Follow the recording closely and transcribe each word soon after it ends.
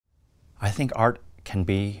I think art can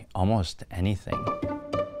be almost anything.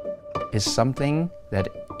 It's something that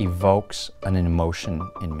evokes an emotion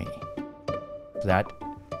in me. That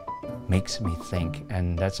makes me think,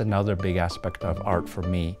 and that's another big aspect of art for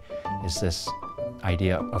me, is this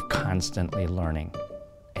idea of constantly learning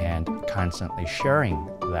and constantly sharing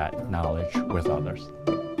that knowledge with others.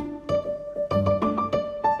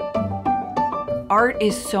 Art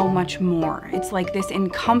is so much more. It's like this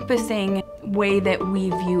encompassing way that we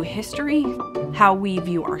view history, how we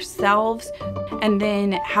view ourselves, and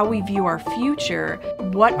then how we view our future,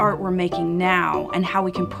 what art we're making now, and how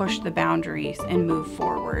we can push the boundaries and move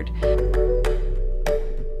forward.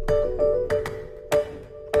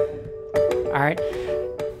 Art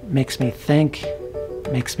makes me think,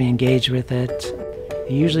 makes me engage with it.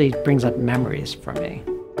 It usually brings up memories for me.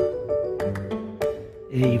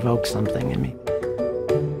 It evokes something in me.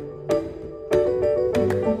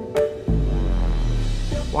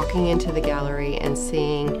 Walking into the gallery and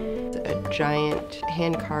seeing a giant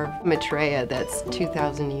hand-carved Maitreya that's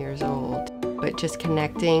 2,000 years old, but just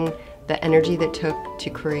connecting the energy that took to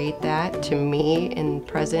create that to me in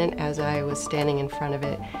present as I was standing in front of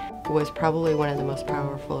it was probably one of the most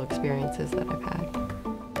powerful experiences that I've had.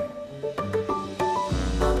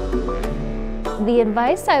 The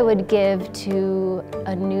advice I would give to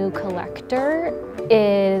a new collector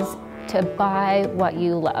is to buy what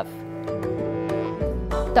you love.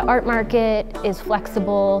 The art market is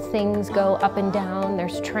flexible, things go up and down,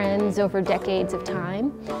 there's trends over decades of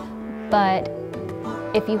time, but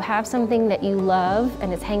if you have something that you love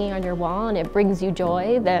and it's hanging on your wall and it brings you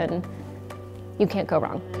joy, then you can't go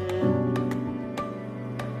wrong.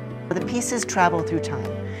 The pieces travel through time,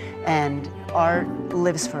 and art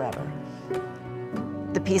lives forever.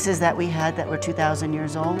 The pieces that we had that were 2,000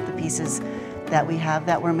 years old, the pieces that we have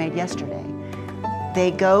that were made yesterday,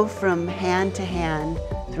 they go from hand to hand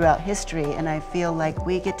throughout history, and I feel like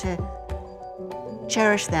we get to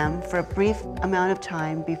cherish them for a brief amount of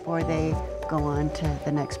time before they go on to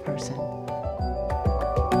the next person.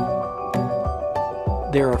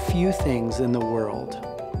 There are few things in the world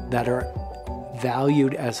that are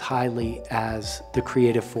valued as highly as the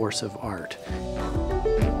creative force of art.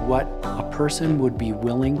 What a person would be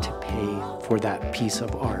willing to pay for that piece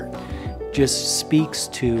of art just speaks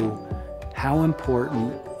to how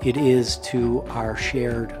important it is to our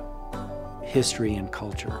shared history and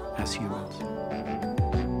culture as humans.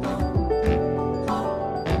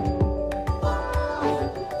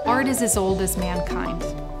 Art is as old as mankind,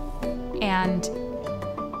 and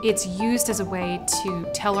it's used as a way to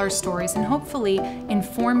tell our stories and hopefully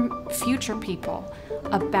inform future people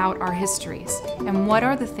about our histories and what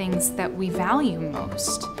are the things that we value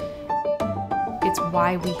most. It's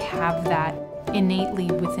why we have that innately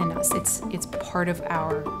within us. It's part of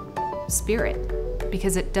our spirit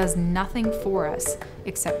because it does nothing for us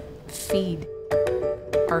except feed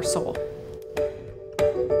our soul.